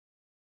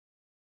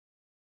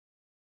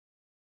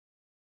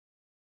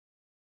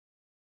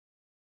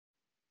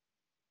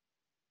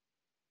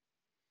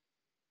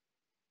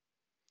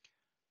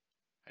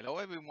Hello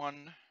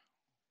everyone,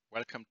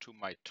 welcome to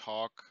my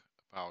talk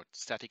about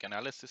static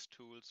analysis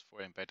tools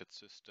for embedded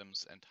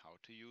systems and how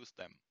to use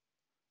them.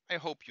 I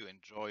hope you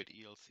enjoyed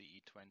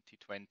ELCE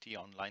 2020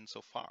 online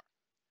so far.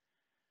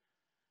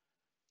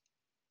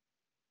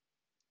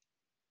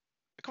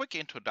 A quick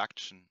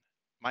introduction.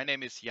 My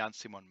name is Jan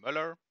Simon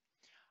Möller.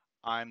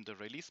 I'm the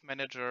release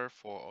manager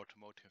for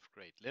automotive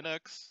grade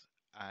Linux,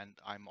 and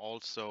I'm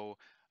also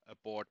a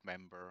board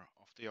member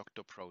of the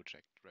Octo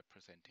project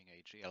representing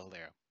AGL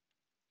there.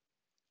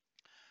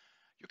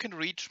 You can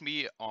reach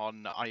me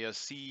on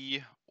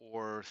IRC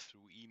or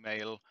through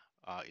email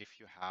if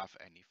you have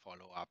any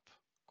follow-up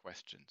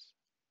questions.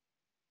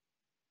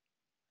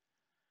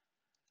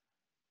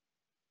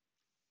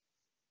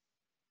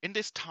 In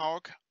this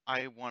talk,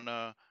 I want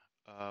to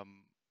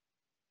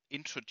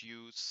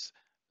introduce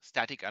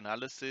static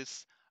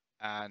analysis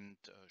and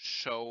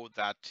show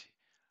that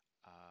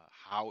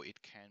how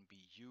it can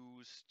be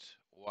used,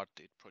 what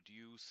it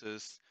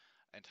produces,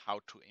 and how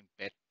to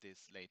embed this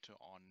later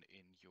on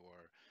in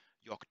your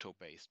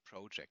Yocto-based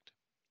project.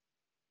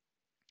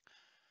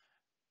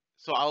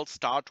 So I'll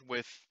start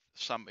with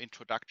some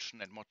introduction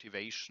and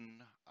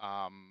motivation.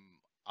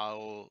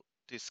 I'll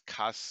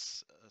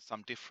discuss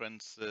some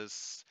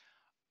differences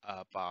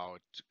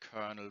about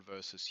kernel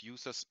versus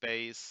user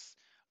space,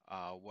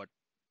 what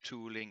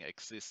tooling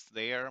exists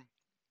there.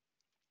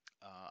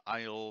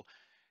 I'll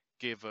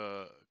give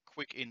a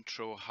quick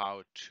intro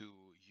how to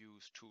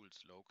use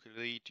tools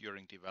locally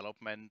during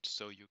development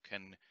so you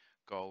can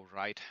go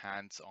right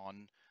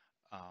hands-on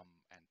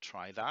and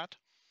try that.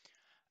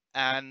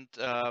 And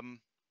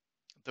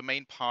the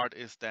main part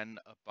is then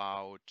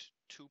about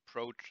two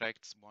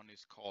projects. One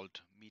is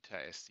called Meta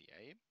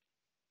SCA,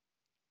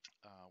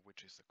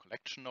 which is a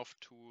collection of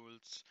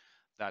tools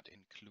that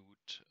include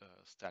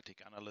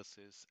static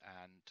analysis,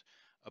 and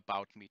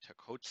about Meta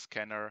Code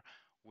Scanner,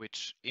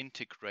 which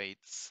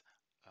integrates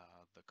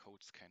the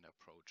code scanner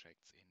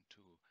projects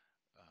into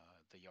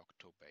the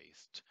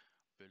Yocto-based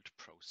build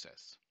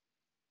process.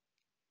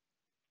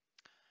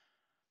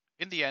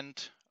 In the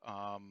end,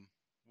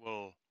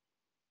 we'll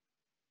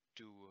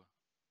do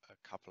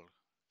a couple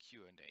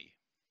Q&A.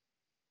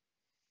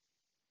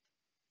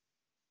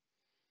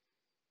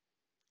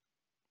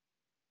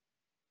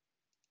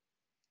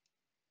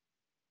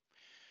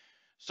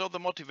 So the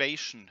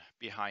motivation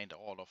behind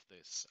all of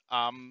this.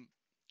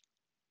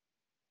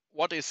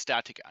 What is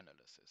static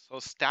analysis? So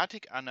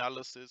static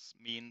analysis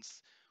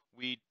means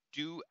we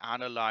do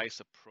analyze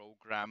a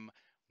program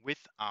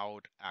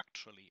without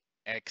actually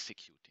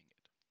executing it.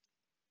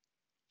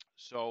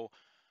 So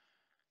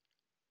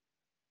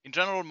in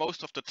general,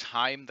 most of the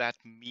time that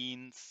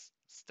means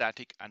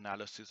static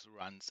analysis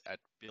runs at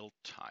build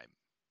time.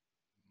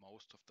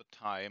 Most of the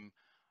time,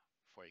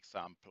 for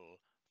example,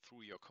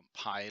 through your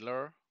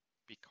compiler,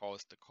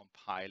 because the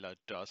compiler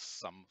does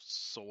some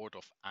sort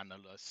of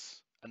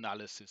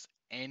analysis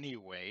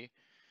anyway.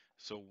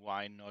 So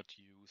why not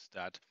use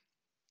that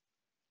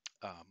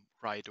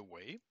right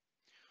away?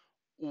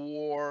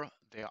 Or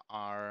there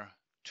are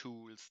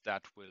tools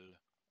that will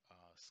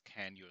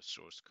scan your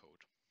source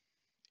code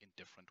in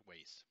different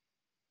ways.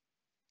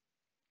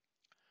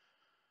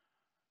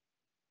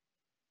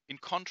 In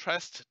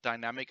contrast,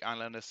 dynamic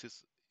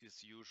analysis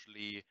is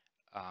usually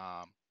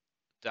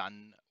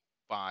done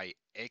by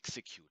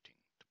executing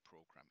the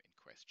program in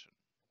question,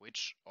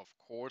 which of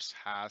course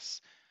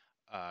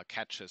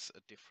catches a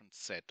different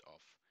set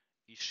of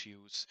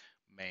issues,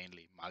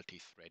 mainly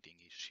multi-threading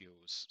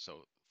issues,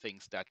 so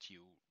things that you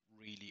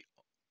really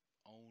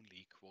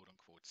only quote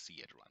unquote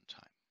see at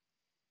runtime.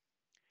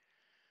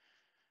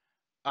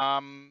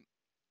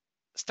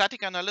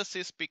 Static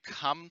analysis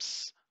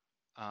becomes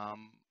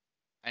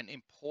an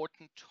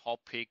important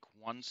topic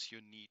once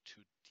you need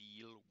to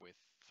deal with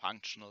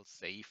functional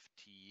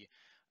safety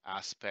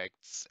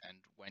aspects and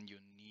when you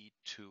need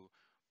to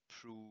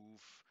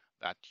prove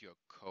that your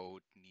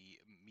code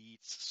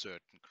meets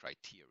certain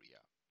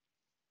criteria.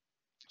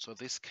 So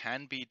this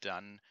can be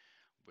done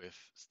with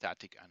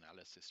static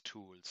analysis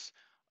tools,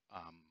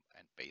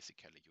 and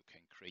basically you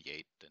can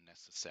create the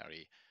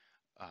necessary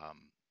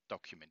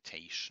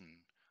documentation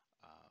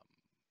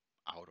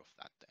out of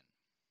that then.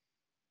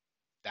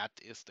 That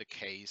is the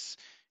case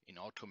in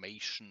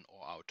automation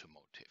or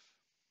automotive.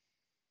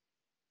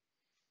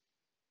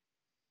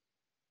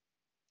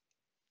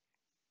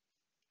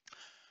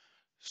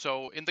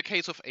 So in the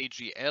case of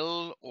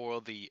AGL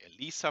or the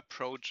ELISA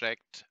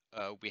project,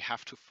 we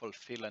have to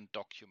fulfill and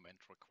document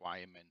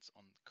requirements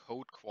on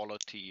code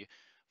quality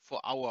for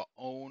our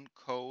own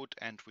code,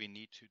 and we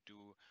need to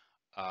do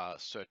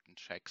certain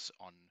checks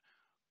on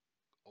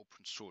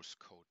open source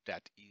code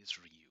that is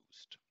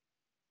reused.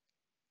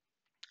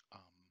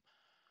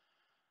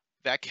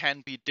 There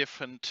can be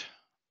different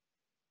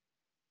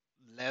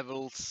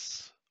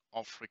levels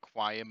of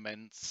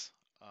requirements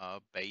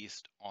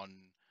based on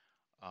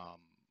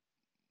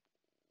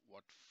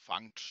what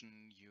function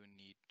you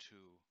need to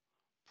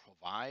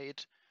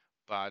provide,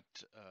 but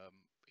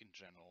in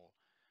general,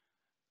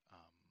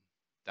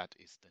 that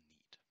is the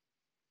need.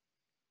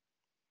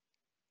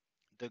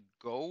 The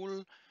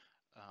goal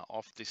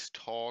of this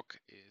talk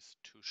is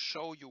to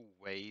show you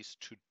ways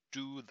to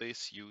do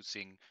this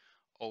using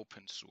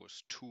open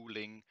source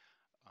tooling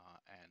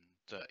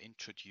and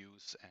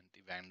introduce and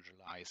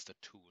evangelize the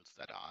tools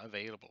that are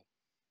available.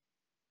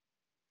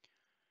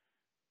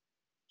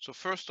 So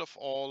first of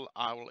all,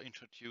 I will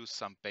introduce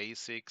some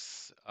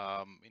basics,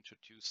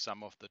 introduce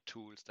some of the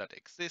tools that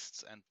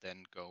exist, and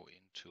then go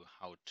into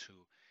how to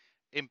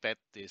embed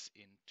this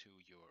into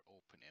your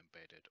open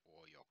embedded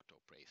or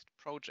Yocto-based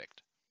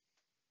project.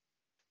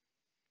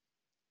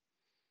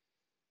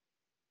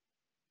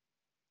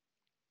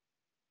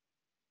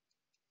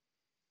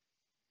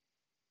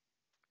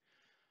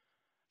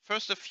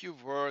 First, a few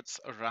words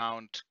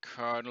around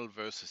kernel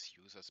versus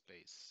user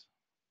space.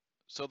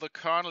 So the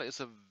kernel is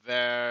a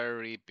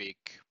very big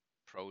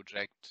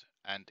project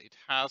and it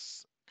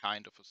has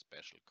kind of a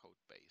special code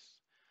base.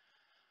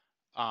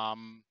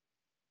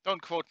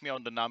 Don't quote me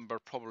on the number,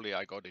 probably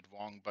I got it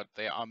wrong, but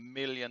there are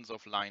millions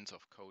of lines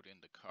of code in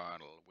the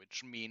kernel,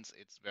 which means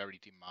it's very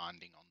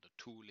demanding on the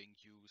tooling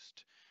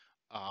used.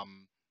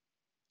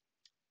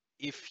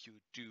 If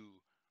you do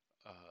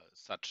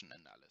such an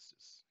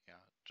analysis,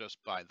 yeah,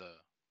 just by the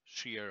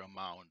sheer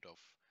amount of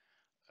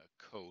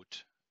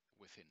code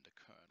within the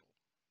kernel.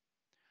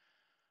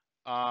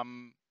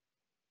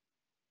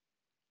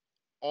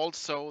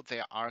 Also,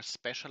 there are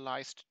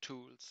specialized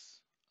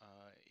tools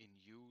in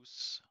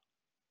use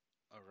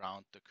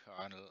around the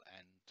kernel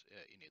and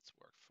in its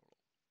workflow.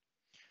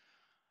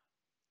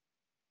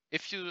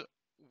 If you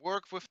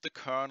work with the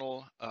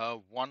kernel,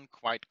 one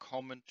quite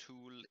common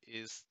tool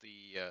is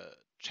the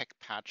check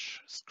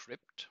patch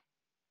script,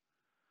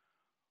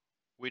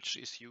 which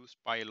is used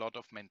by a lot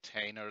of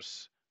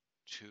maintainers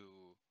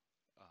to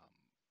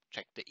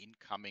check the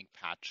incoming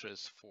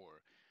patches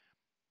for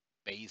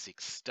basic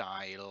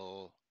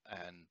style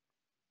and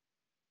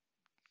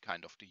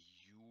kind of the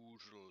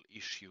usual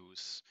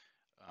issues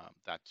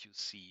that you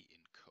see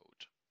in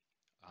code.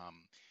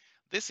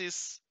 This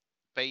is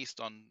based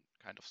on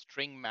kind of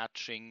string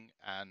matching,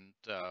 and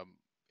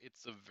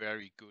it's a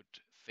very good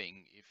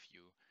thing if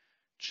you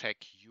check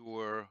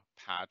your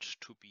patch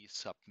to be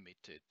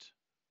submitted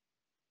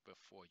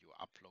before you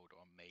upload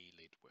or mail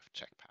it with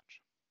checkpatch.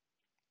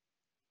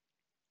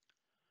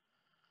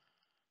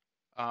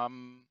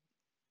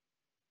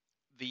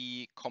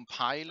 The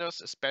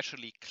compilers,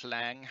 especially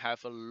Clang,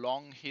 have a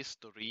long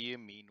history,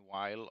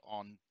 meanwhile,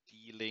 on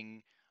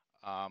dealing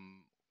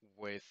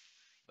with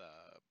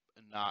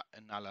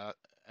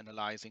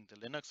analyzing the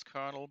Linux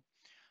kernel.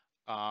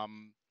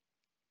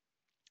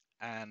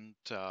 And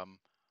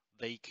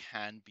they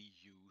can be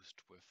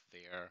used with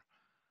their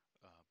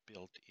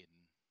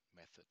built-in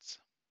methods.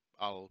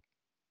 I'll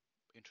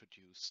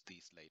introduce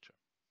these later.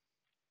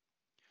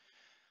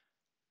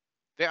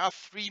 There are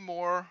three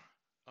more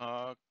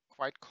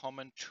quite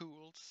common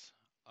tools.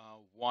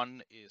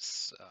 One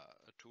is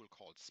a tool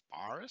called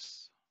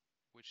sparse,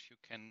 which you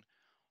can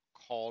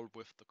call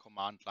with the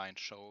command line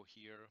show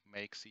here,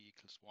 make c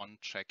equals 1,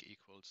 check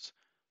equals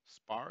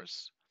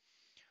sparse.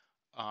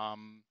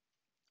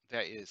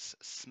 There is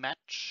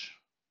smatch,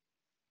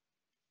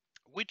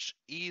 which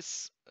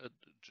is a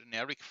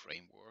generic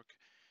framework.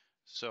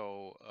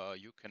 So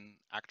you can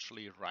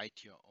actually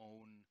write your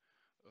own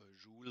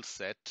rule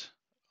set,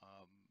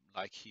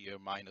 like here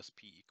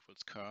 -p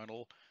equals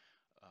kernel.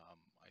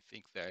 I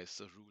think there is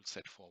a rule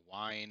set for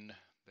wine.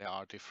 There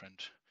are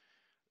different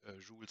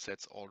rule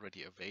sets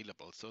already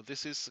available. So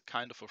this is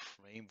kind of a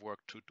framework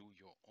to do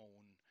your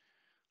own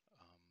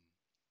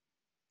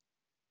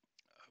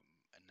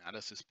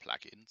analysis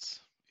plugins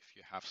if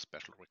you have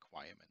special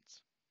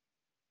requirements.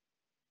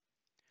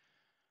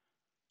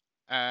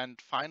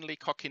 And finally,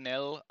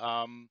 Coccinelle,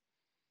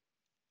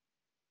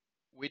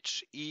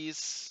 which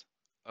is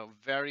a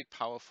very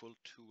powerful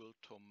tool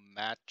to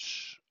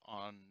match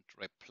and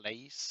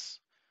replace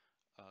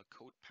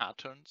code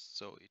patterns.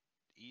 So it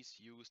is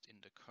used in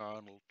the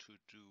kernel to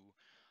do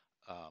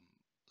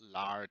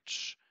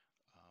large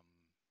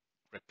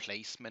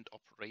replacement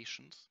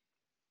operations.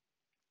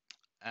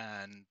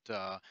 And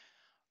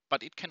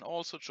but it can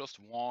also just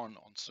warn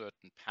on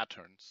certain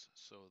patterns.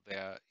 So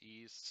there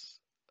is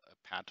a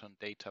pattern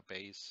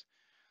database,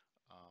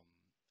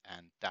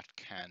 and that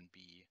can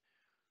be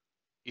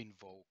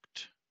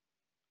invoked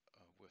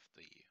with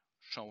the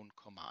shown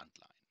command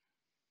line.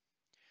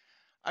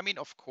 I mean,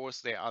 of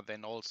course, there are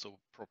then also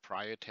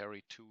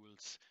proprietary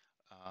tools,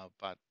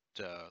 but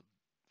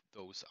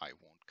those I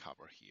won't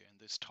cover here in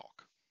this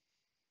talk.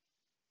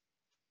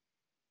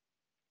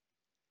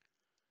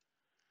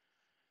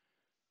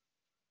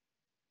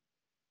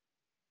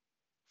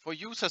 For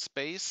user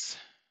space,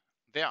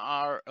 there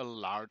are a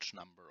large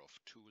number of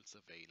tools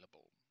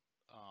available.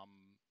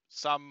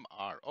 Some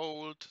are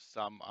old,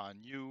 some are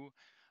new.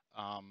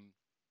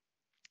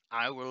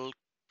 I will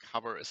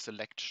cover a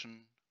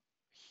selection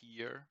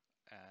here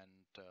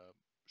and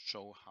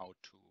show how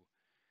to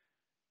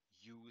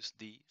use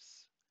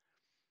these.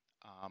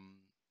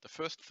 The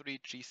first three,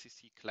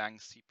 GCC, Clang,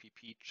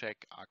 CPP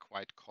check, are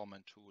quite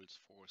common tools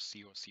for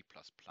C or C++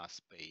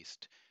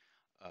 based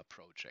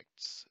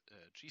projects.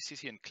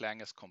 GCC and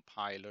Clang as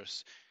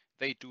compilers,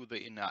 they do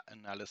the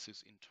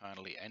analysis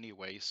internally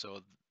anyway,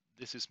 so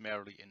this is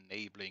merely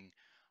enabling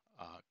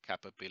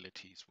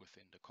capabilities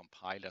within the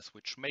compilers,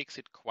 which makes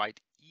it quite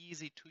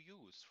easy to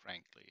use,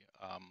 frankly.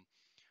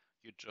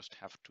 You just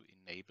have to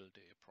enable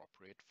the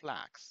appropriate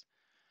flags.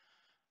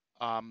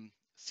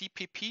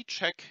 CPP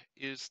check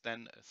is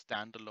then a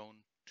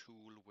standalone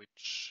tool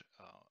which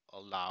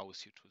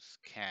allows you to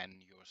scan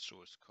your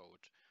source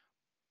code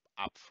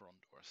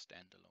upfront or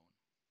standalone.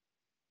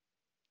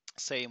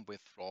 Same with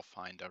Flaw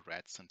Finder,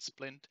 Reds, and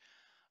Splint.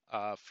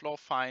 Flaw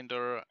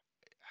Finder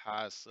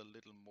has a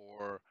little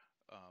more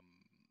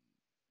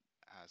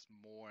has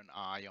more an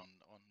eye on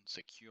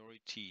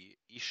security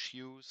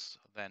issues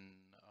than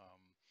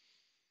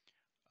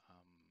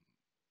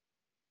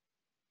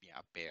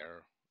yeah,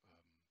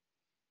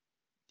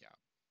 yeah,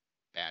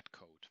 bad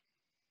code.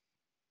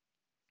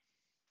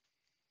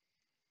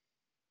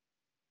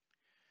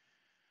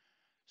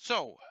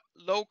 So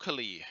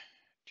locally,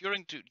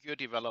 during your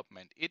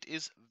development, it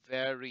is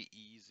very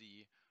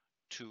easy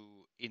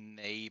to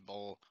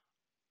enable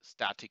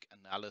static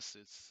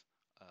analysis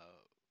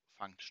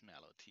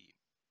functionality.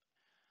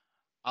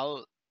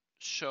 I'll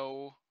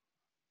show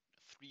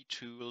 3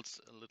 tools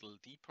a little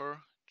deeper: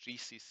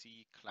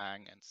 GCC,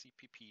 Clang, and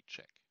CPP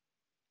check.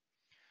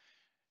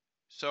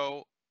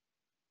 So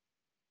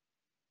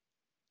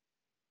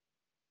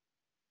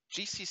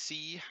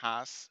GCC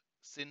has,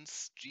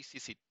 since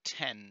GCC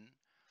 10,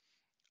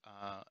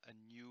 a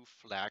new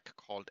flag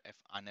called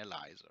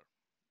fAnalyzer.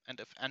 And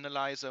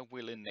fAnalyzer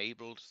will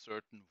enable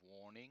certain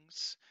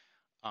warnings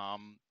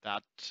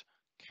that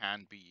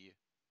can be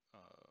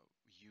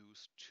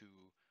used to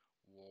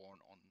warn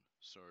on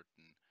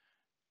certain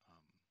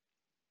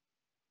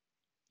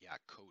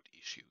code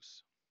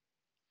issues.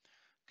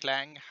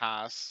 Clang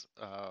has,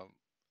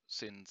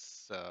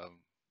 since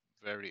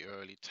very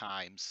early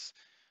times,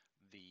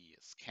 the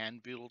scan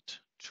build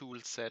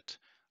toolset.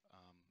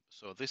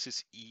 So this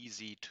is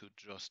easy to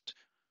just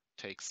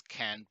take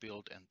scan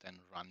build and then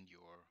run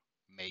your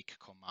make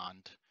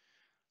command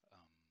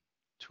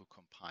to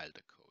compile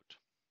the code.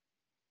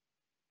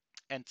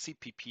 And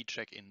CPP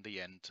check in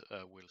the end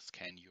will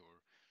scan your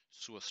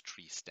source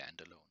tree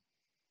standalone.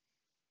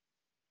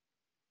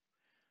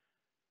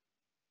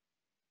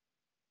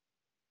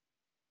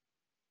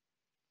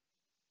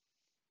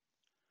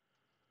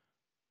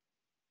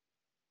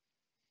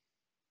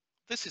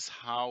 This is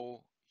how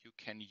you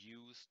can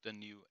use the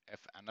new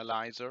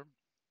fAnalyzer.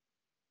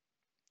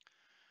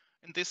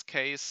 In this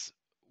case,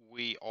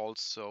 we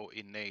also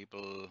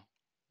enable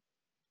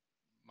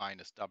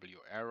 -w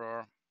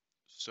error,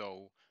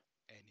 so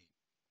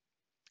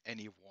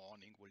any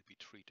warning will be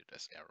treated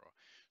as error.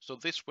 So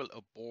this will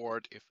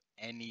abort if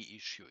any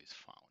issue is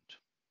found.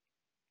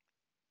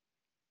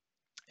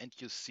 And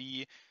you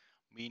see,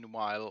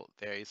 meanwhile,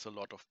 there is a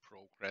lot of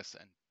progress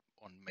and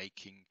on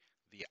making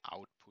the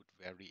output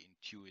very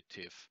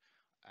intuitive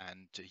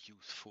and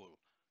useful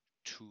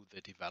to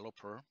the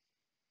developer.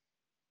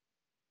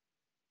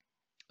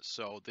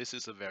 So this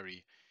is a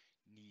very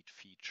neat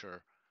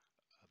feature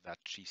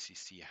that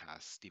GCC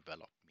has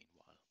developed meanwhile.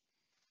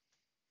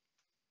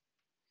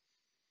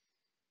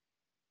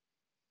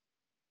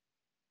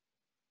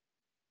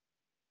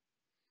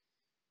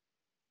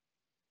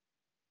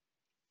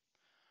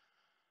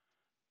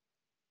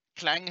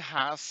 Clang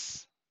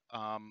has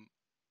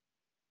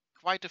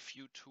quite a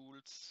few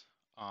tools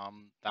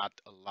that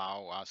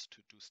allow us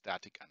to do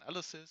static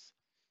analysis.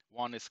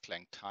 One is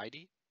Clang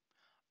Tidy,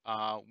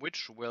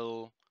 which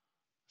will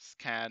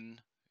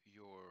scan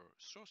your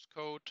source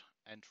code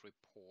and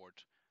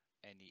report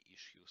any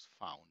issues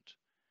found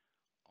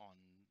on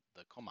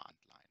the command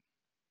line.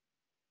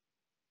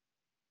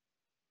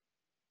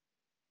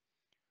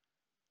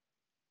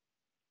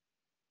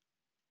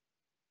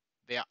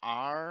 There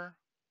are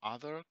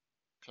other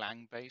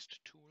Clang-based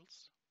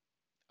tools.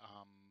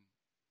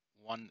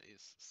 One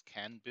is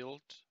scan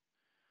build,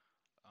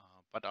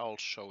 but I'll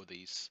show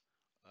these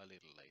a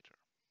little later.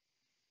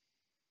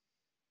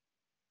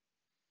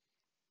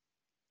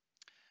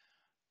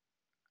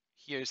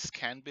 Here's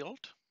scan build.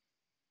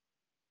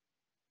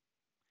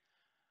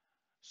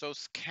 So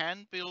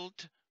scan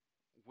build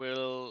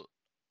will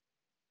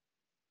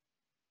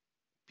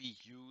be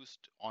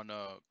used on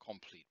a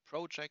complete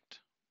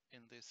project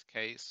in this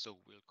case. So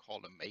we'll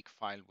call a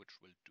makefile, which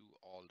will do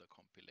all the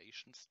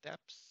compilation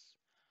steps.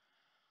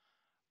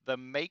 The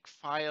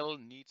makefile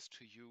needs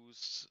to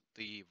use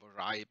the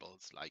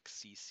variables like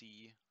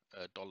cc,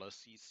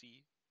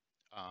 $cc,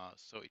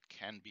 so it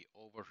can be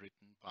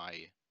overwritten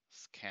by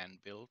scan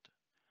build.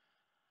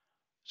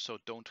 So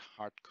don't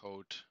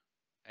hardcode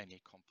any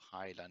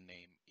compiler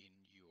name in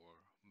your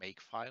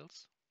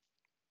makefiles.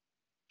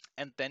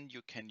 And then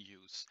you can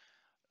use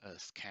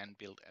scan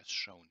build as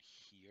shown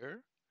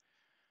here.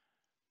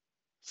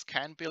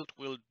 Scan build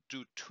will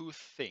do two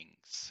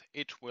things.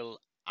 It will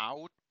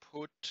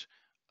output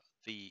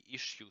the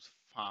issues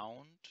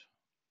found,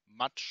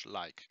 much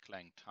like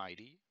Clang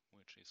Tidy,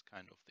 which is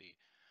kind of the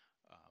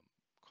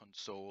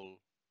console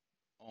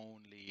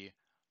only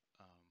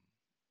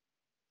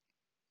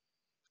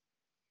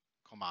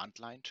command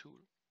line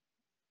tool.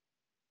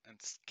 And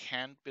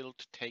scan build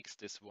takes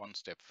this one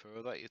step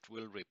further. It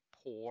will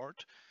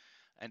report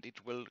and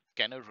it will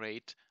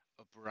generate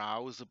a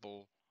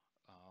browsable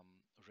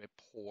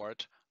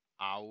report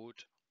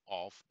out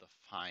of the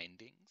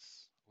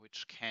findings,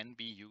 which can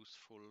be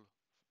useful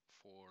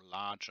for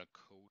larger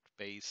code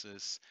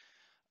bases.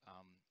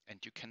 And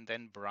you can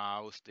then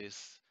browse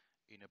this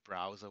in a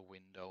browser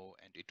window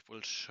and it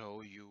will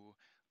show you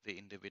the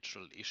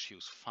individual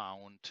issues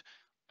found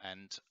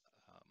and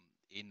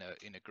in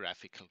a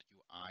graphical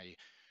UI.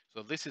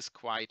 So this is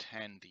quite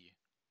handy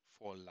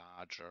for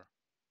larger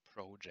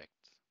projects.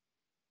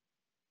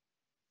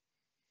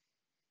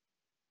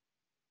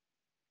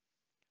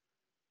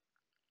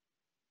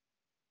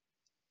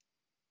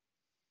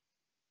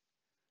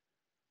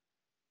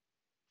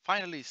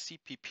 Finally,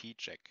 CPP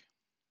check.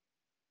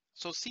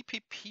 So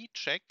CPP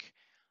check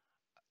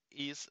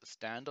is a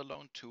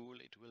standalone tool.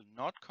 It will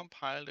not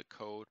compile the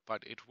code,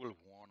 but it will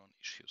warn on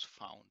issues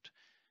found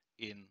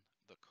in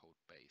the code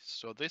base.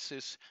 So this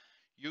is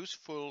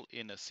useful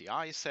in a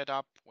CI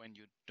setup when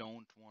you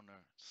don't want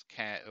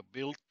to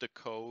build the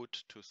code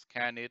to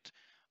scan it.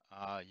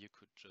 You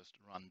could just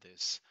run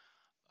this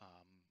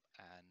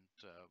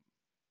and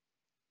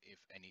if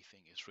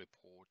anything is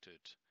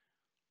reported,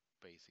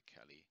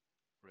 basically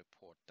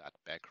report that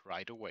back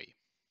right away.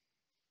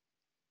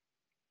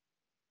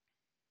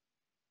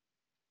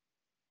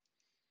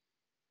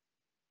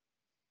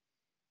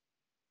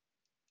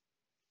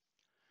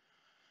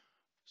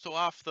 So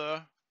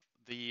after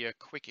the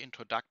quick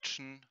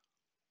introduction,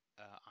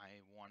 I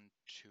want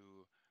to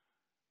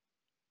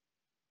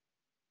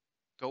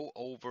go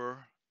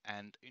over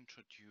and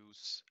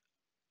introduce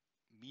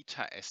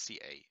Meta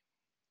SCA.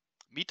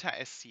 Meta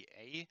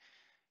SCA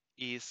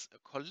is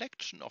a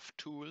collection of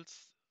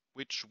tools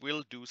which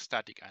will do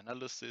static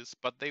analysis,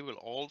 but they will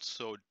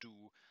also do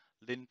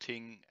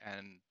linting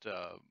and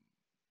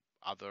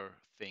other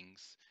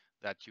things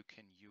that you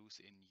can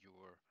use in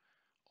your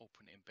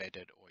open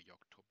embedded or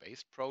Yocto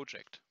based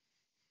project.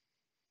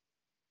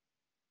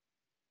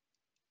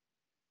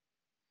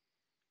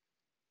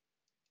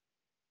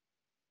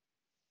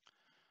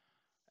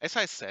 As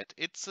I said,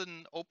 it's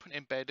an open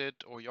embedded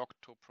or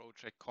Yocto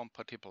project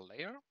compatible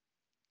layer.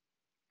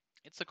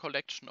 It's a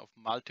collection of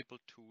multiple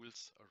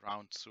tools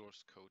around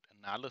source code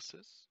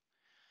analysis.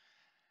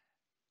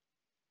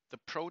 The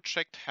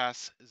project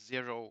has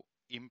zero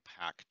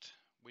impact,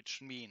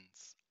 which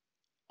means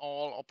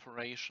all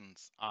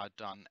operations are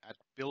done at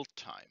build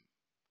time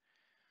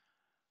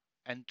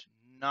and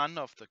none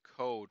of the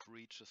code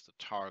reaches the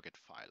target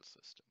file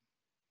system.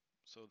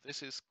 So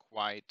this is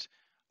quite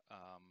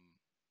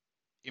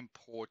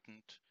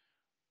important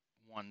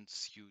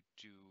once you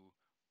do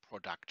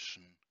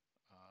production,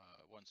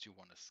 once you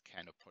want to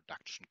scan a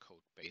production code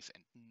base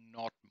and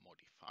not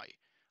modify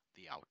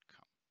the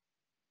outcome.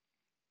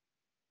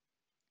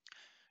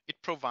 It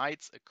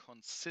provides a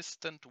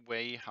consistent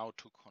way how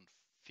to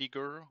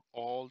configure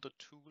all the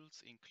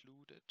tools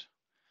included,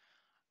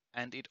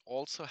 and it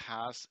also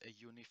has a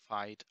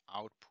unified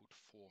output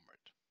format.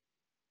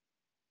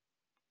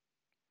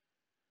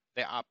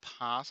 There are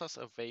parsers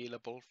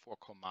available for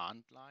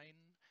command line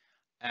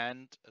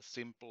and a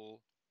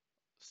simple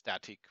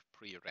static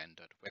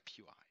pre-rendered web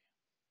UI.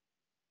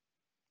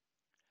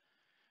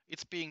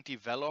 It's being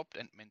developed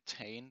and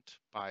maintained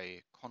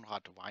by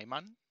Konrad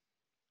Weimann,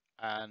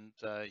 and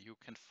you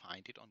can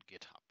find it on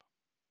GitHub.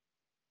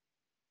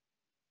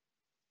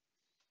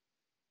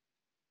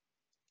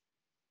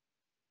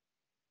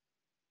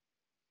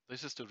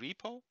 This is the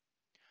repo.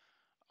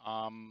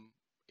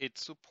 It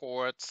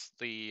supports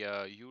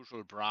the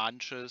usual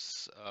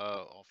branches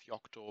of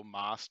Yocto,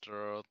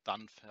 master,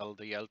 Dunfell,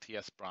 the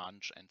LTS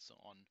branch, and so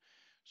on.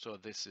 So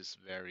this is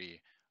very,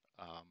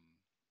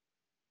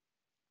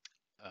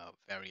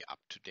 very up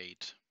to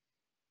date.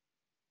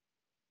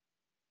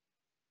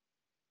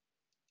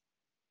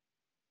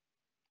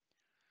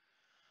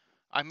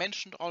 I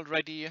mentioned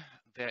already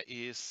there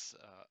is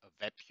a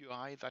web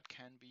UI that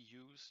can be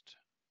used.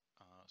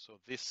 So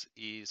this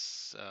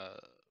is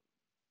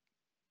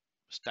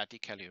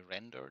statically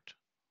rendered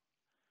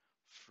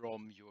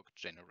from your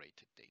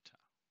generated data.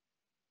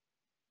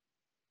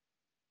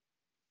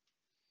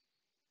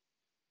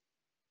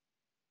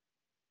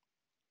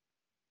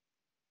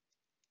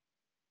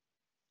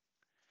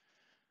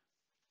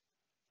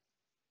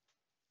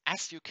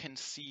 As you can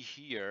see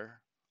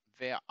here,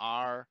 there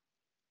are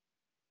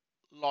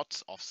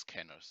lots of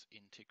scanners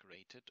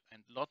integrated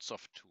and lots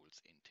of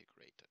tools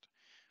integrated.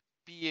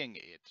 Being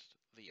it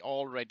the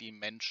already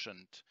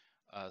mentioned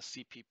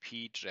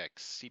CPP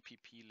Jax,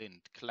 CPP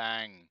Lint,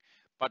 Clang,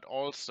 but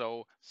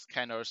also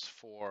scanners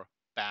for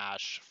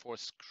Bash, for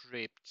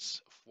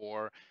scripts,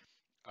 for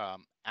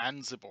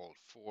Ansible,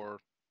 for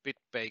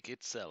BitBake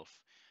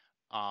itself.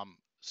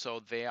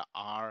 So there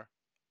are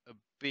a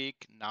big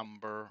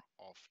number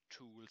of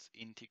tools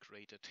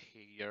integrated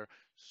here,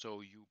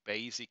 so you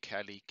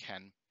basically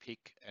can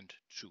pick and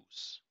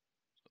choose.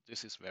 So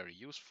this is very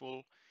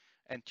useful.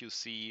 And you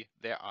see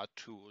there are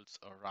tools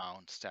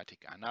around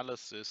static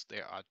analysis,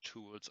 there are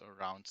tools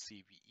around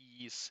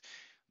CVEs,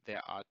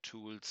 there are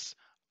tools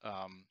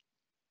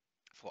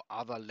for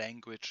other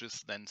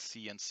languages than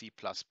C and C++,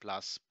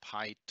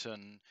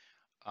 Python,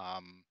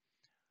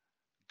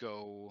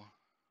 Go,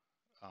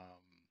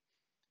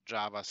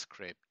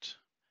 JavaScript.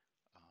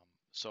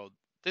 So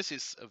this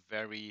is a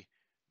very,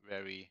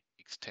 very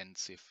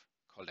extensive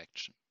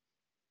collection.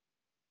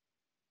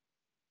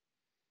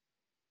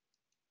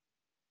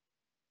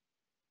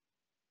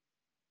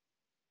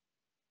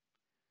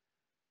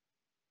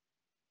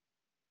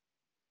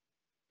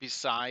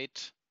 Beside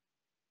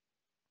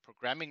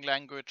programming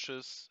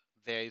languages,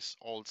 there is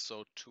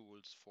also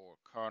tools for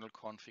kernel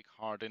config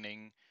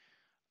hardening.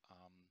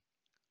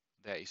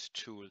 There is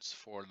tools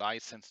for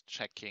license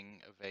checking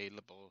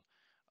available,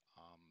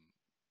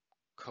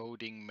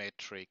 coding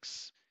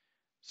metrics.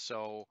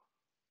 So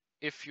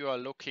if you are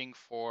looking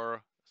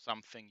for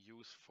something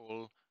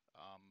useful,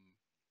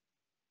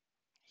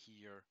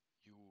 here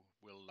you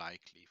will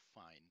likely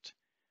find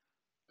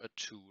a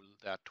tool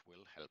that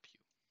will help you.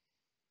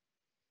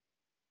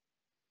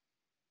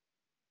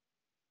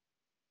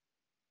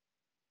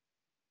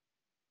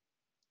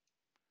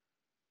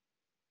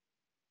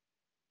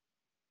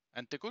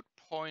 And the good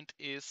point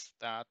is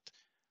that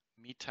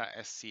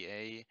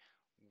MetaSCA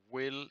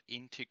will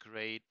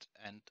integrate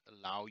and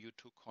allow you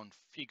to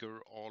configure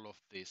all of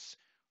this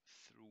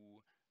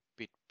through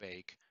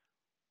bitbake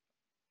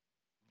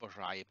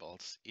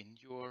variables in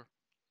your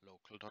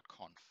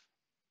local.conf.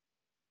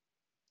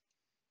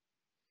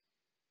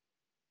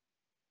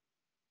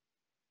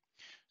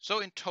 So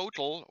in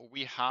total,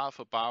 we have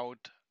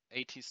about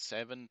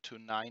 87 to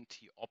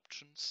 90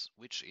 options,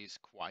 which is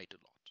quite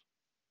a lot.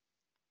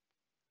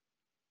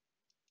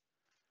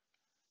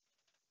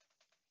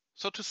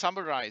 So to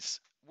summarize,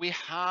 we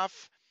have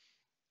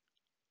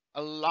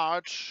a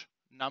large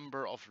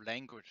number of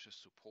languages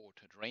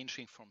supported,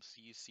 ranging from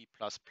C, C++,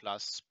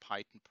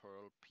 Python,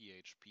 Perl,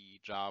 PHP,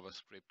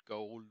 JavaScript,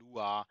 Go,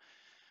 Lua,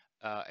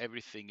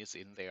 everything is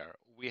in there.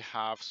 We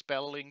have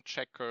spelling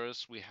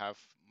checkers, we have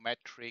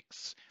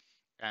metrics,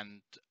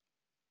 and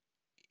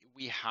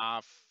we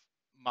have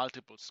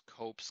multiple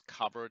scopes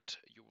covered.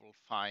 You will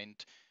find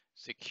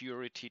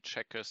security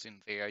checkers in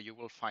there. You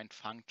will find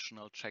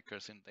functional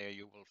checkers in there.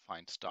 You will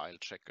find style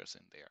checkers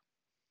in there.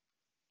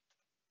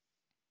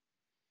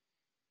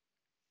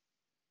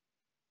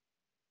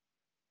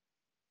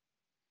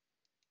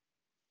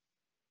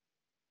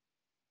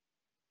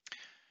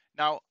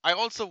 Now, I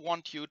also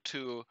want you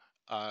to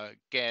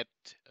get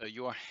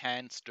your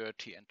hands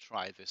dirty and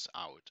try this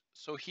out.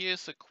 So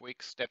here's a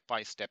quick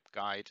step-by-step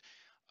guide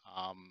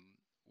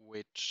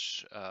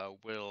which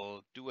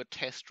will do a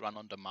test run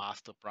on the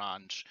master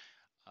branch,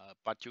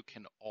 but you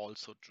can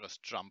also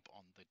just jump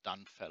on the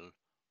Dunfell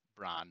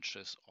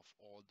branches of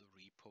all the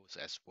repos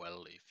as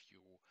well if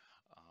you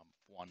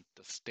want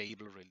the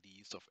stable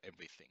release of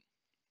everything.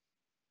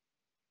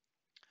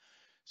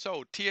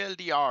 So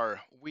TLDR,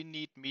 we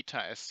need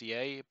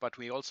MetaSCA, but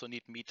we also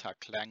need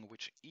MetaClang,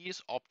 which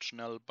is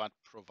optional but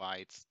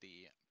provides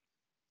the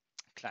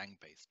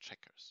Clang-based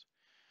checkers.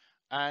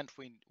 And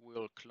we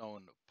will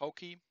clone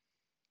Pokey.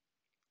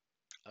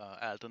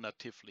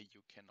 Alternatively,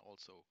 you can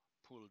also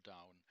pull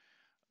down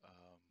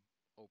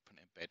Open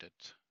Embedded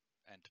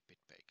and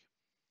bitbake.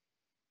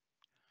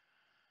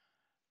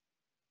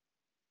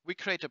 We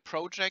create a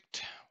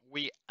project.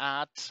 We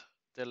add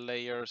the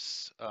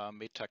layers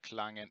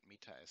MetaClang and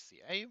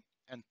MetaSCA.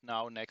 And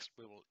now next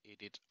we will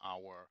edit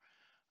our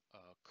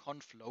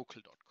conf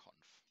local.conf.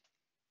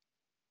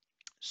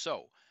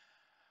 So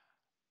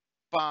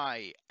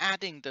by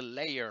adding the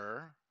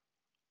layer,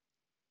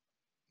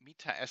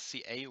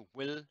 MetaSCA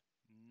will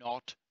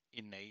not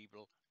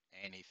enable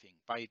anything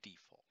by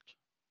default,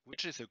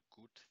 which is a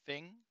good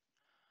thing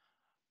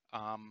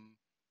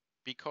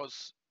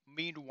because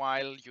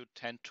meanwhile you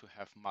tend to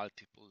have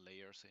multiple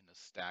layers in a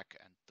stack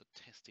and the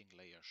testing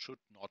layer should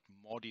not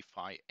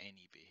modify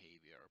any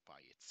behavior by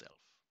itself.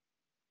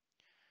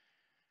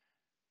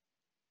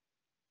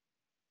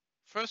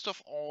 First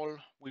of all,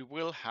 we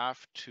will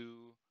have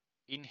to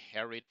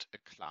inherit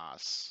a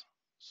class.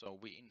 So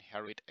we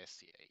inherit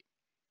SCA.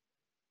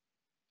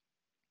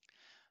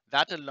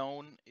 That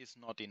alone is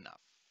not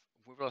enough.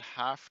 We will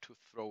have to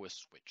throw a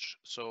switch.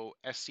 So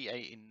SCA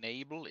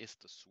enable is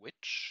the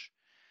switch.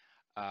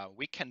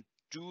 We can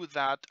do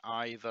that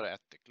either at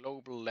the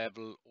global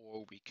level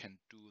or we can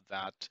do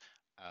that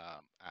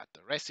at the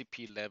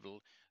recipe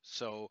level.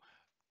 So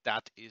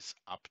that is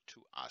up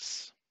to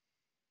us.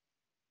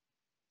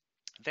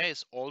 There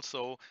is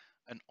also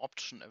an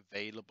option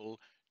available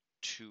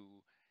to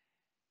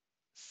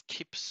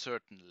skip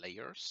certain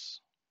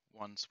layers.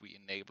 Once we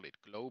enable it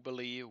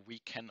globally, we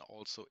can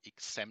also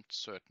exempt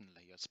certain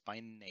layers by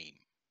name.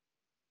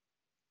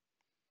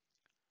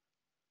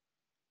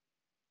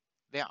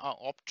 There are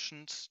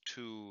options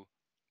to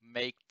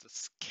make the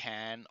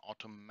scan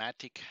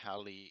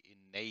automatically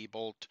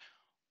enabled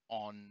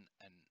on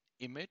an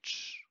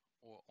image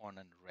or on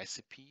a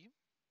recipe.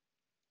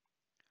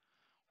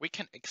 We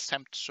can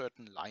exempt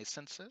certain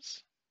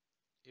licenses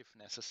if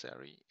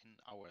necessary in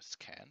our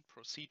scan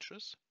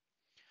procedures.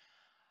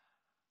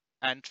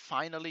 And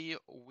finally,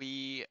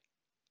 we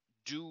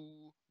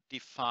do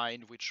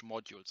define which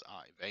modules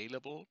are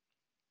available.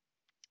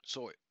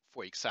 So,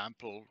 for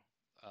example,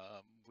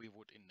 we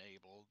would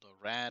enable the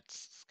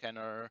RADS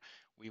scanner,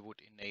 we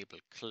would enable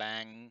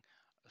Clang,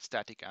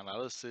 static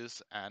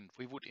analysis, and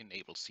we would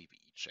enable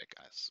CVE check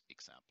as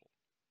example.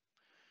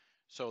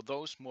 So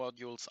those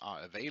modules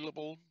are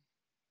available,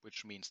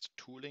 which means the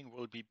tooling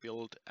will be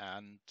built,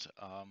 and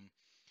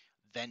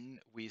then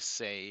we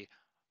say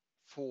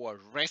for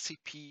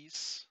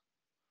recipes,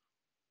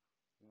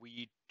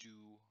 we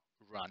do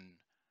run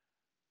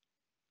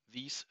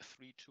these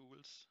three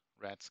tools,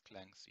 RADS,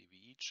 Clang,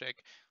 CVE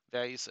check.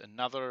 There is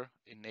another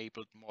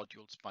enabled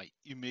modules by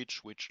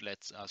image, which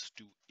lets us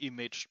do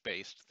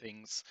image-based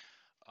things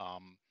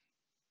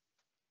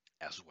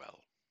as well.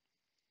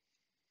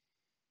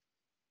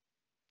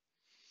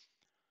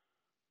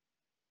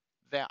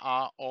 There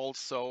are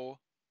also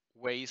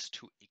ways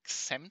to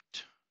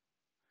exempt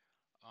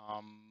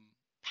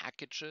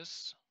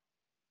packages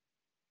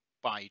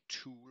by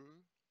tool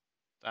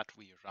that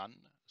we run.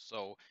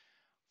 So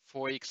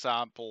for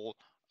example,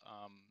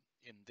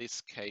 in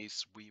this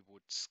case, we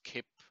would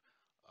skip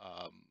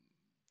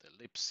the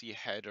libc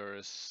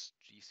headers,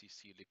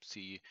 gcc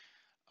libc.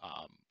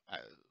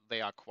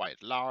 They are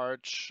quite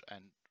large,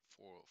 and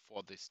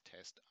for this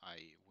test, I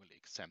will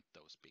exempt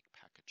those big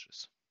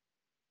packages.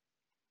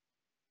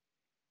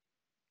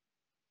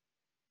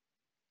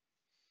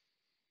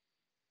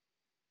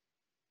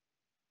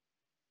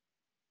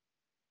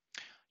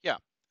 Yeah,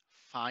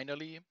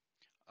 finally,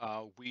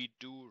 we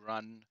do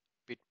run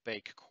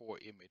bitbake core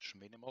image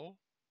minimal,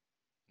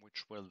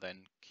 which will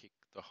then kick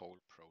the whole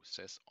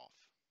process off.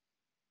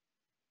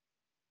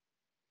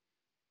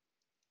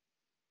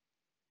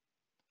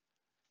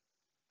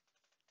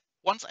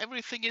 Once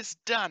everything is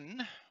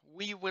done,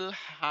 we will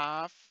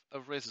have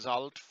a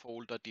result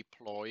folder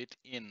deployed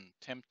in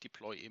temp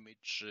deploy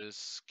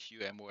images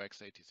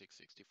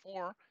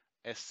QMOX8664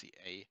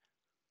 SCA,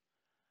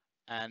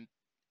 and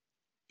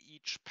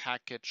each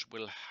package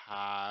will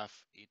have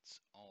its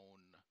own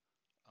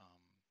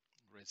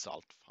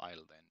result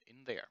file then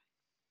in there.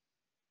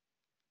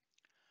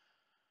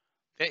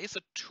 There is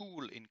a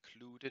tool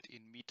included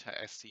in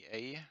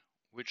MetaSCA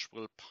which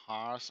will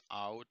parse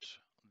out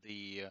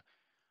the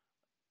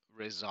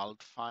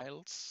result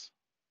files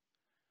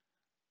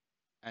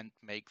and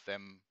make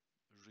them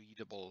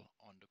readable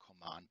on the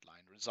command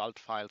line. Result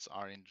files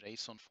are in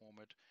JSON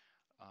format,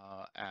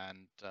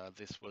 and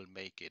this will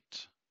make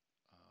it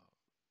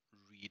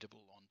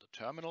readable on the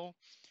terminal.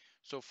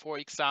 So for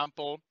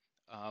example,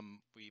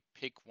 we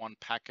pick one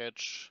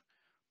package,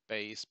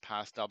 base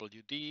pass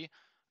WD,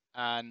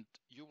 and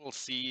you will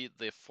see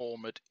the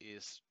format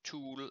is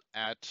tool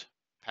at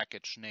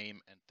package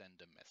name and then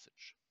the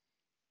message.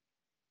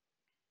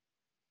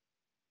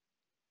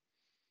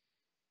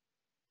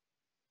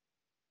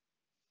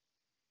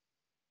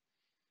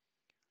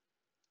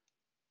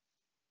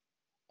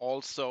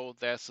 Also,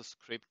 there's a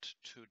script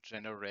to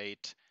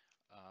generate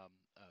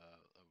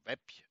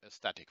a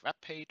static web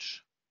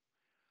page,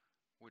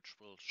 which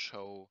will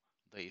show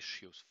the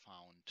issues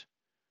found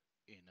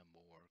in a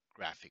more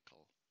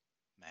graphical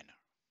manner.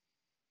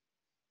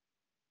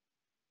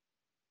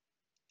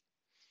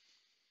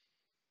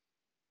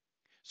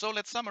 So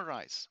let's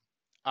summarize.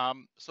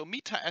 So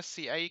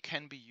MetaSCA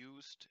can be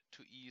used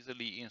to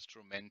easily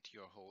instrument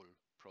your whole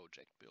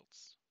project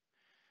builds.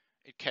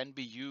 It can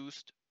be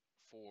used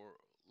for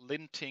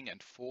linting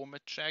and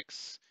format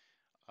checks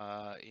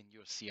in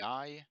your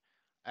CI,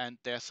 and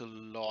there's a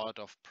lot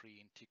of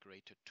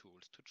pre-integrated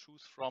tools to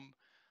choose from,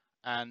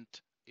 and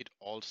it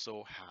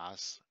also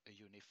has a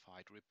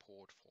unified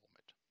report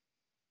format.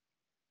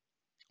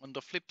 On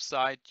the flip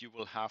side, you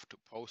will have to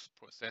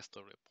post-process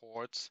the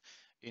reports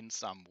in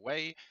some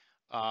way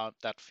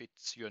that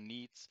fits your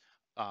needs,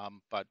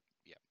 but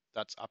yeah,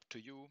 that's up to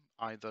you.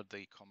 Either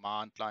the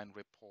command line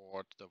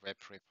report, the web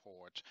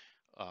report,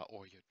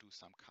 or you do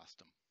some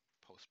custom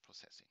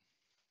post-processing.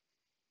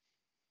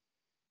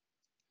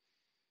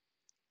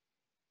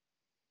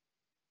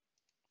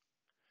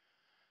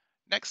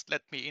 Next,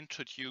 let me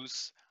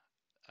introduce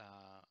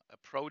a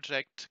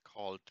project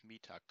called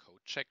Meta Code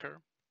Checker,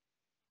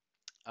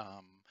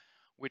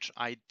 which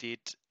I did.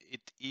 It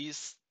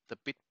is the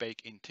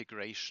bitbake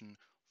integration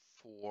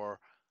for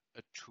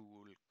a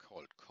tool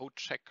called Code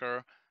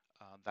Checker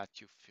that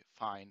you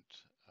find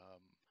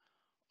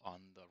on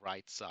the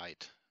right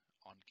side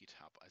on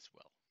GitHub as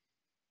well.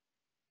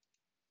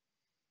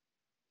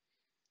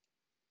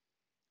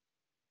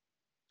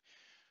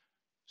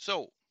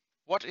 So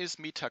what is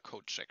Meta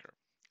Code Checker?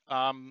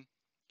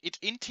 It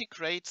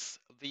integrates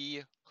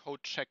the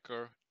Code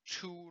Checker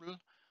tool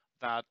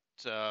that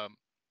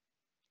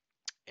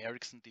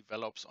Ericsson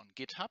develops on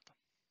GitHub.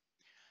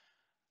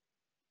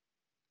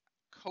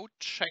 Code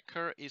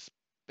Checker is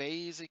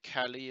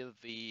basically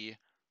the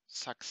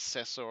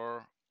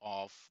successor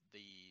of the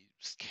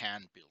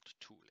scan build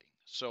tooling.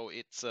 So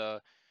it's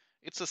a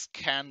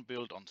scan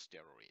build on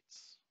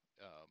steroids,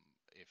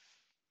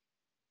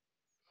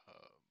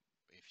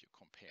 if you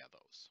compare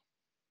those.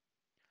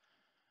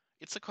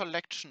 It's a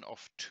collection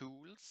of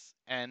tools,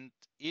 and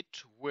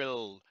it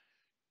will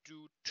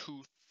do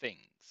two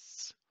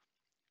things.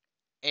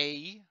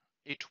 A,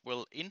 it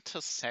will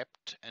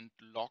intercept and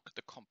log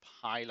the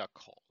compiler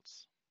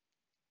calls.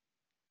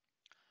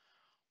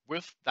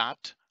 With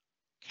that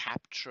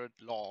captured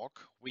log,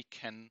 we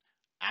can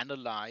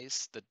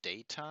analyze the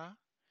data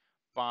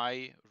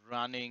by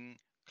running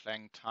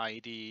clang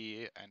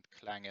tidy and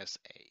clang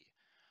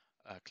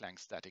SA, clang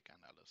static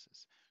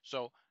analysis.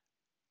 So,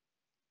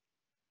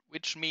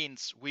 which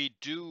means we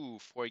do,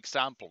 for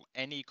example,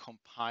 any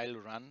compile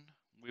run,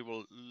 we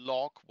will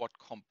log what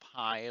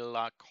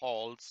compiler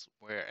calls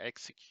were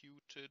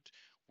executed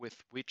with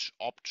which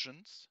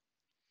options.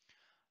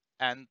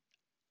 And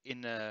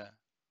in a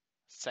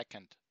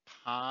second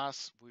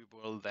pass, we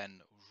will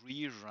then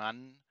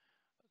rerun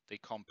the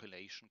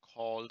compilation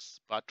calls,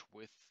 but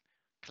with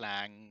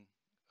clang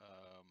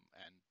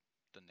and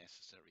the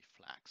necessary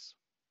flags.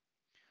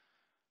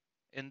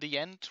 In the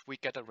end, we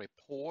get a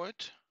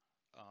report,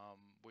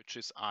 which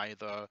is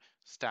either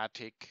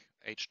static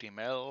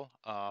HTML,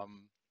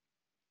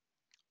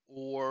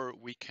 or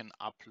we can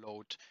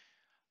upload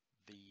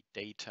the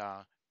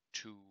data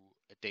to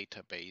a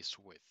database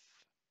with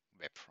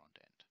web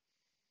frontend.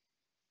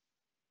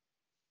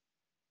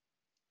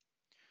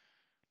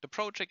 The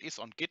project is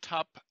on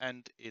GitHub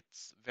and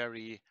it's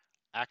very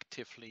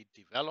actively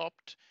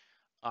developed.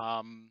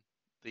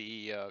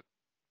 The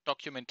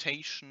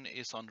documentation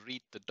is on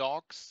Read the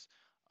Docs.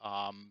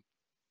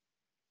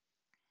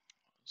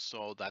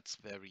 So that's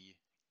very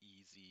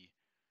easy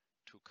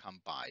to come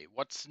by.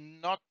 What's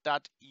not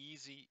that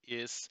easy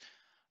is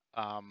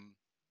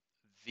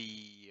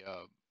the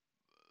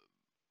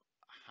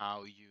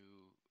how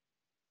you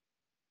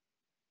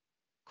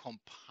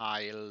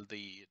compile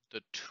the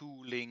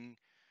tooling.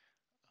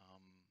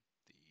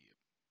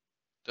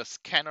 The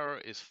scanner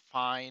is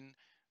fine.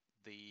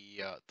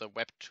 The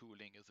web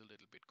tooling is a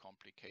little bit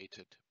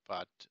complicated,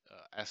 but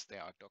as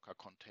there are Docker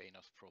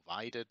containers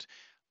provided,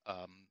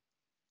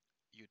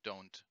 you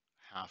don't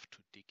have to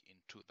dig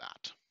into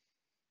that.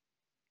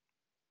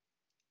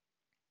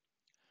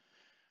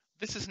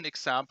 This is an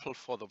example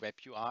for the web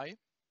UI.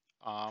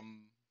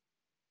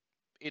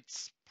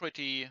 It's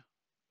pretty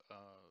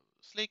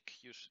slick.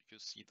 You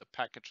see the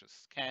packages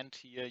scanned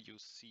here. You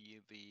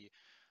see the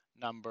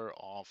number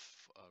of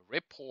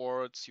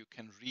reports. You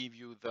can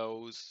review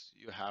those.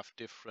 You have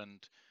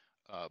different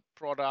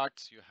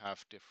products. You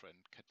have different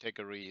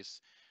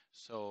categories.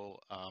 So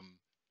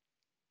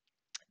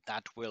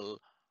that will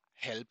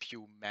help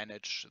you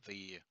manage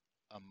the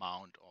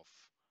amount of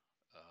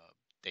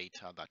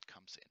data that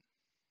comes in.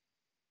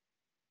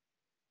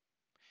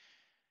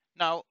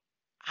 Now,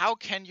 how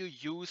can you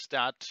use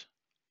that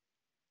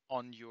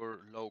on your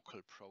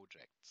local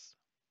projects?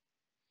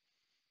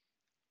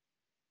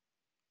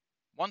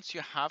 Once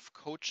you have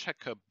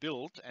CodeChecker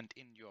built and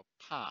in your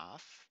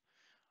path,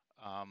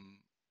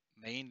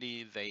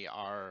 mainly they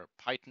are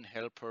Python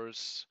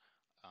helpers,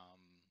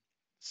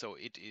 so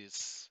it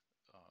is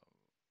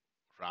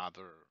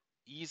rather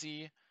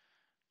easy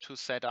to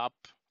set up.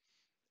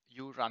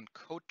 You run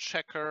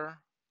CodeChecker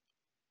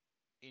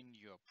in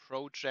your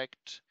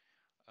project.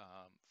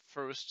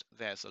 First,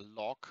 there's a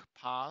log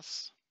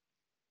pass,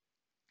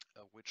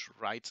 which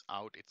writes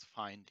out its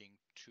finding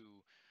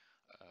to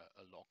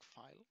a log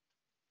file.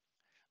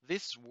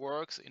 This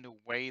works in a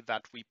way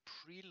that we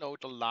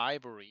preload a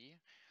library,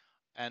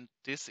 and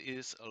this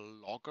is a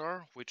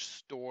logger which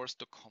stores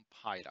the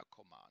compiler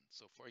command.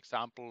 So for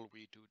example,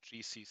 we do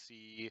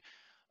gcc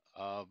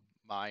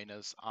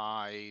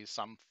 -i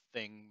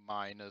something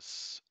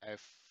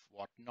 -f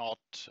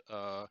whatnot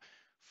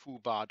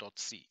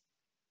foobar.c.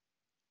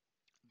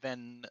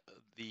 Then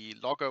the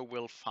logger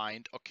will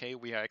find, okay,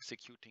 we are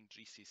executing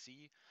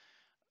GCC.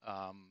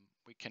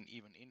 We can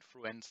even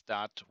influence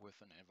that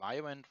with an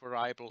environment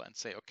variable and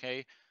say,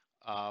 okay,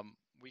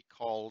 we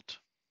called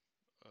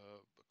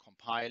the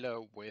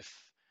compiler with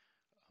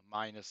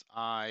 -i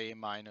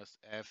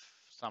 -f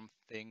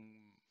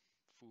something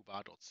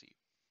foobar.c.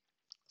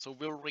 So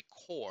we'll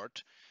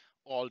record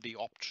all the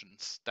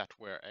options that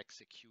were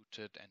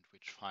executed and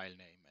which file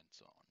name and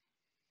so on.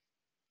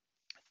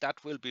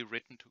 That will be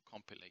written to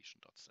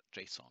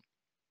compilation.json.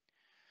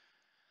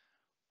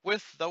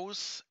 With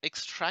those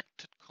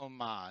extracted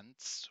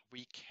commands,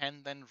 we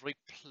can then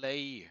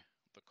replay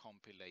the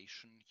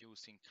compilation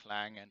using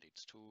Clang and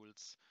its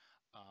tools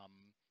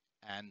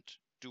and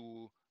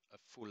do a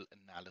full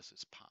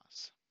analysis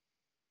pass.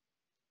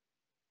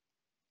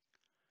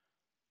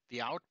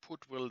 The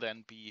output will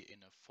then be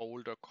in a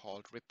folder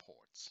called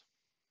reports.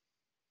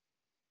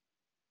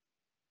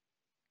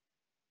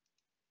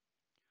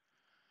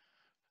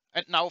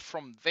 And now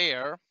from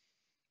there,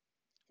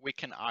 we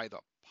can either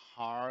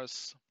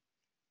parse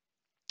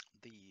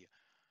the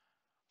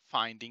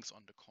findings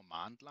on the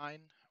command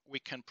line, we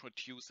can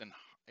produce an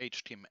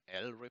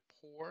HTML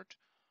report,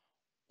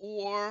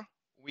 or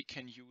we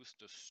can use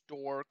the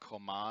store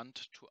command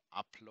to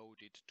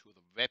upload it to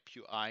the web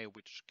UI,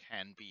 which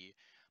can be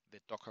the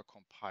Docker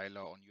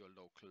compiler on your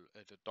local,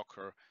 the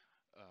Docker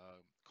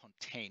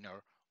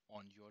container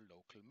on your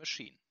local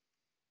machine.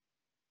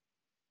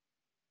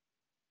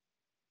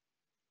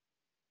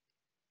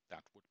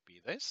 That would be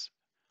this.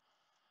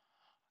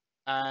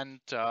 And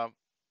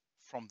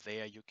from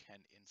there, you can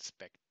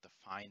inspect the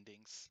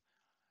findings.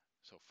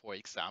 So for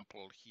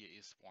example, here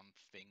is one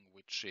thing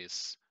which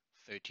is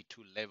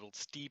 32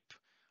 levels deep.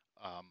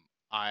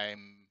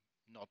 I'm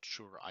not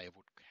sure I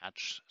would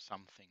catch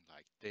something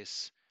like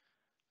this,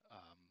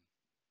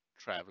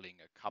 traveling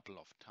a couple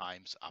of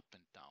times up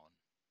and down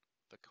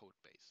the code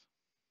base.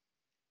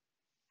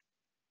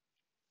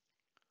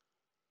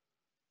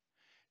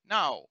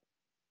 Now,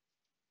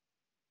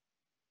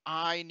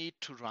 I need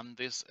to run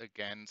this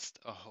against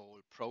a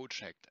whole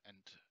project and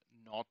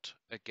not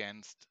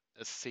against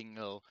a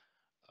single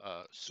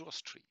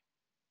source tree.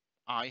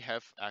 I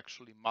have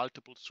actually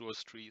multiple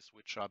source trees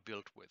which are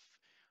built with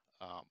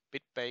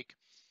BitBake.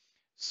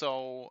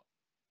 So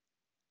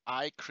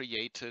I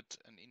created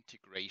an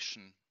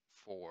integration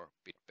for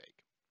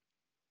BitBake.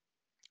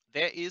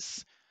 There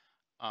is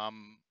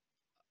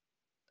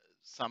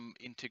some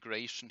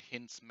integration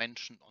hints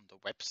mentioned on the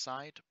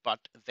website, but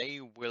they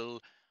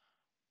will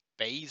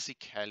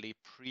basically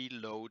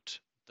preload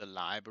the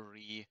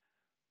library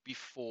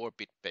before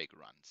BitBake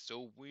runs.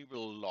 So we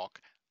will log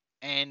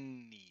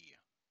any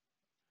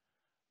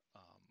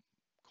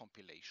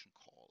compilation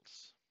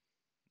calls.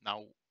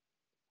 Now,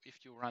 if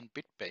you run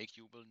BitBake,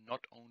 you will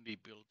not only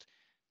build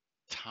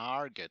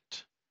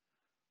target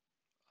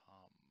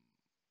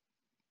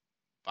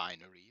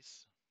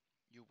binaries,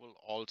 you will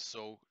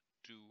also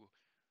do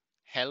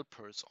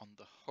helpers on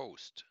the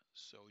host.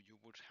 So you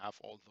would have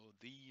all of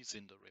these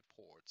in the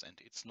reports, and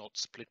it's not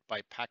split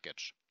by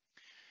package.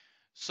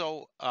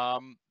 So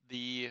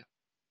the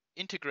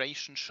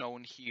integration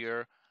shown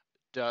here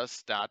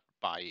does that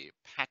by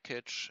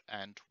package,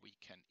 and we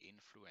can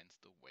influence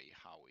the way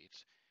how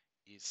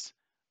it is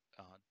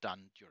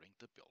done during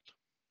the build.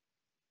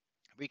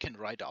 We can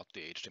write out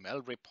the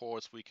HTML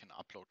reports, we can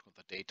upload to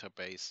the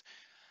database,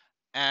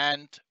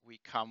 and we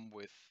come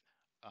with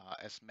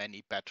as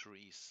many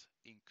batteries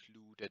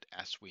included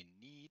as we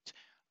need,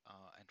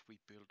 and we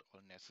build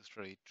all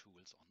necessary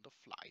tools on the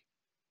fly.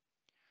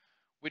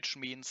 Which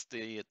means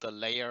the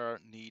layer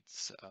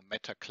needs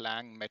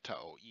MetaClang,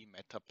 MetaOE,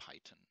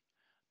 MetaPython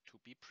to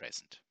be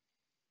present.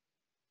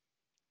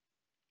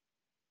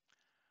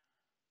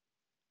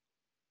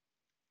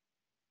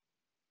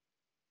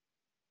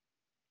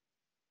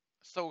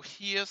 So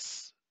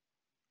here's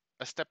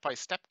a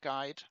step-by-step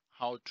guide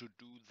how to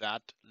do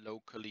that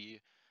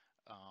locally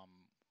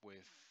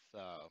with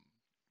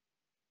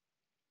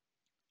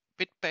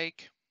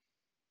BitBake.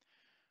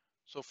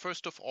 So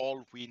first of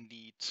all, we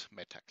need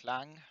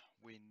MetaClang.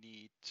 We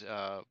need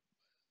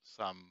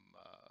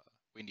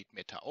we need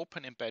meta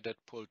open embedded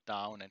pulled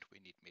down, and we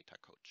need meta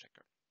code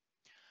checker.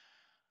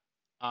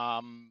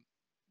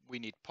 We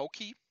need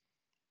Pokey.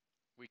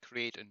 We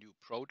create a new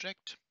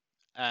project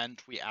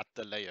and we add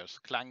the layers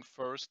Clang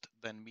first,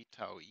 then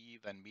MetaOE,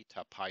 then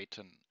MetaPython,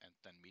 and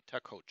then meta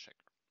code checker.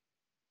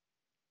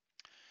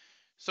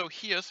 So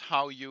here's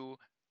how you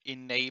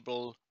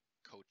enable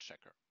code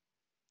checker.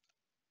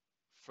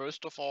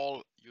 First of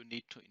all, you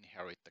need to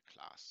inherit the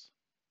class.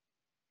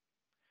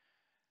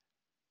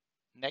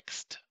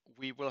 Next,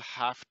 we will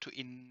have to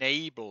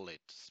enable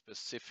it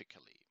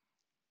specifically.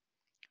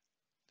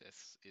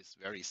 This is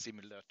very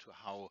similar to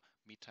how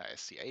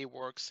MetaSCA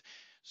works.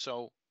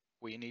 So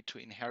we need to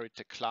inherit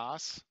the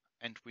class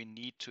and we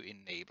need to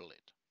enable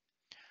it.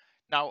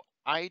 Now,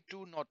 I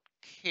do not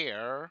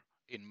care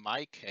in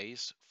my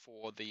case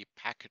for the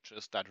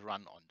packages that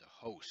run on the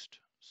host.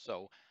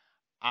 So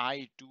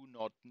I do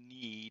not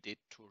need it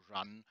to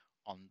run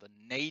on the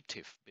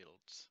native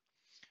builds.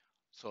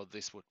 So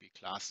this would be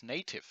class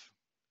native.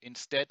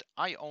 Instead,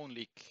 I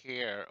only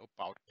care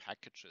about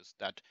packages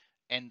that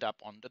end up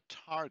on the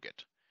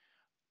target.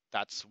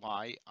 That's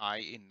why I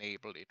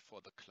enable it for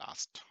the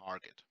class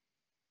target.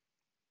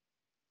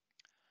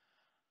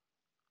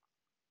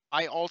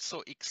 I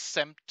also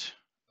exempt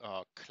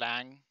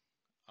Clang.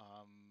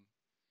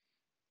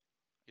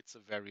 It's a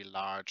very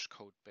large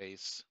code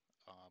base,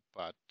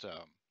 but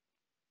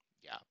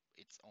yeah,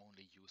 it's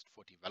only used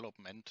for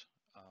development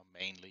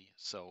mainly,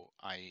 so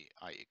I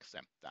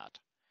exempt that.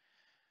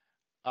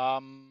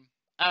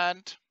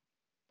 And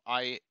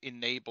I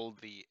enable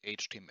the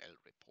HTML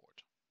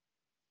report.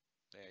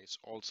 There is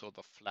also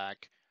the flag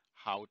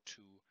how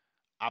to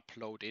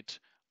upload it.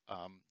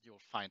 You'll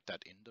find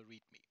that in the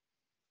README.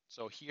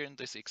 So here in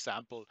this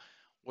example,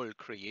 we'll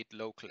create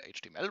local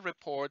HTML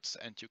reports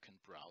and you can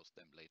browse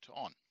them later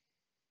on.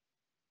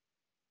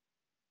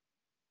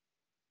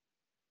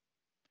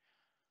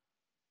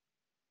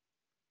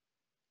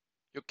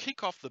 You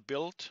kick off the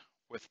build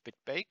with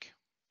BitBake,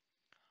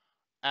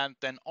 and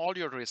then all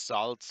your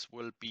results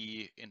will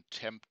be in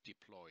temp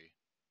deploy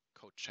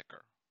code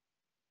checker.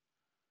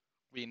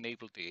 We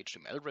enabled the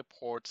HTML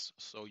reports,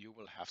 so you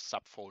will have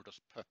subfolders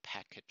per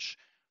package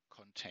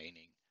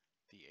containing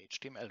the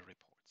HTML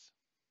reports.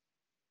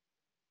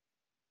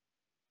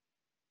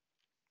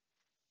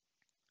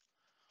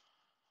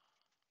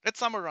 Let's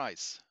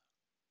summarize.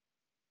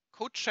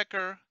 Code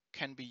checker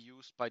can be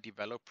used by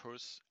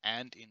developers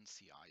and in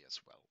CI as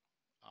well.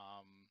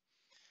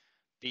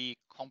 The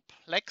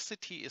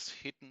complexity is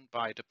hidden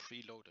by the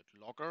preloaded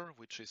logger,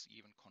 which is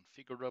even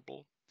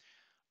configurable.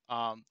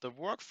 The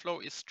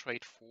workflow is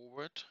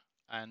straightforward,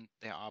 and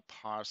there are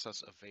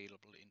parsers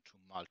available into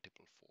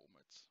multiple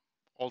formats.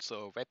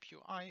 Also, a web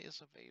UI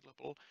is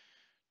available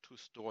to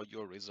store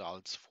your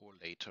results for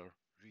later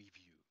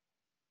review.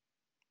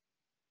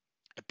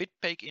 A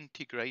bitbake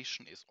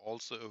integration is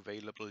also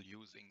available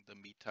using the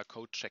Meta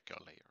code checker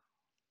layer.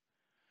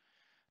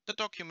 The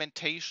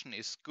documentation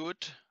is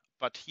good,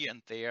 but here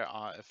and there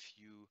are a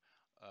few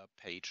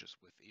pages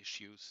with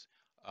issues.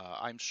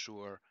 I'm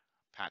sure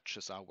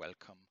patches are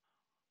welcome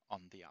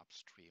on the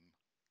upstream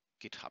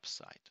GitHub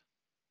site.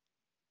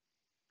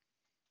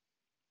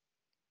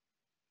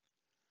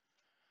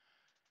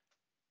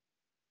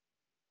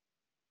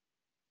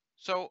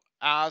 So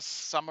as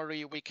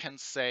summary, we can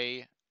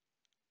say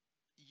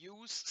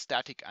use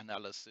static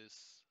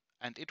analysis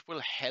and it will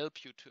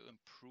help you to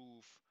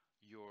improve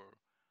your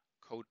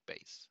code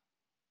base.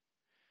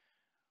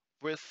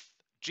 With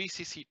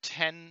GCC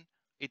 10,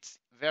 it's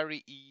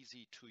very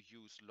easy to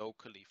use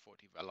locally for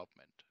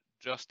development.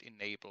 Just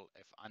enable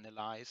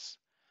fanalyze.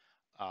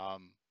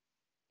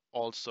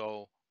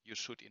 Also, you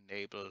should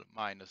enable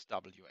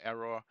 -w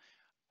error,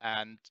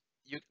 and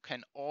you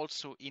can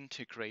also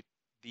integrate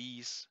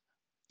these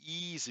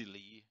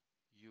easily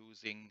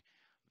using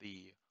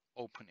the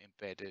open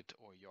embedded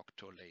or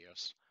Yocto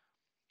layers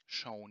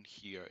shown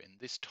here in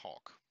this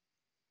talk.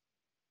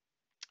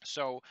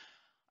 So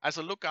as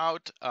a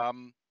lookout,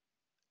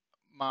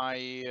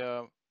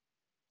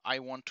 I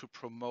want to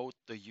promote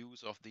the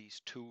use of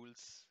these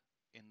tools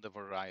in the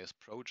various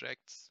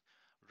projects,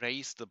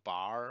 raise the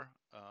bar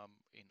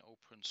in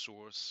open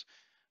source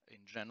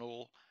in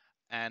general,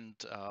 and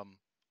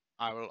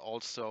I will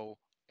also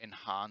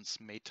enhance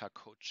Meta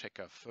code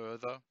checker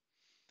further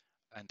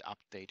and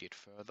update it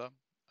further.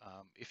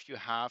 If you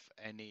have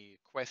any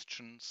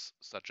questions,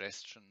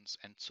 suggestions,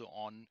 and so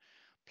on,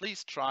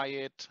 please try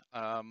it.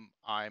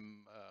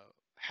 I'm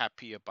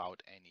happy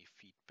about any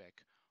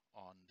feedback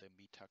on the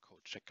Meta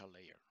code checker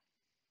layer.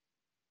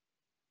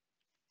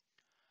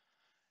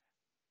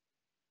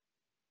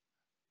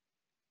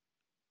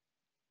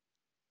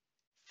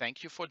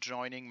 Thank you for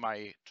joining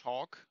my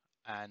talk,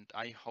 and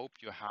I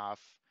hope you have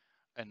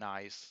a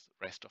nice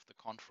rest of the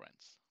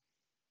conference.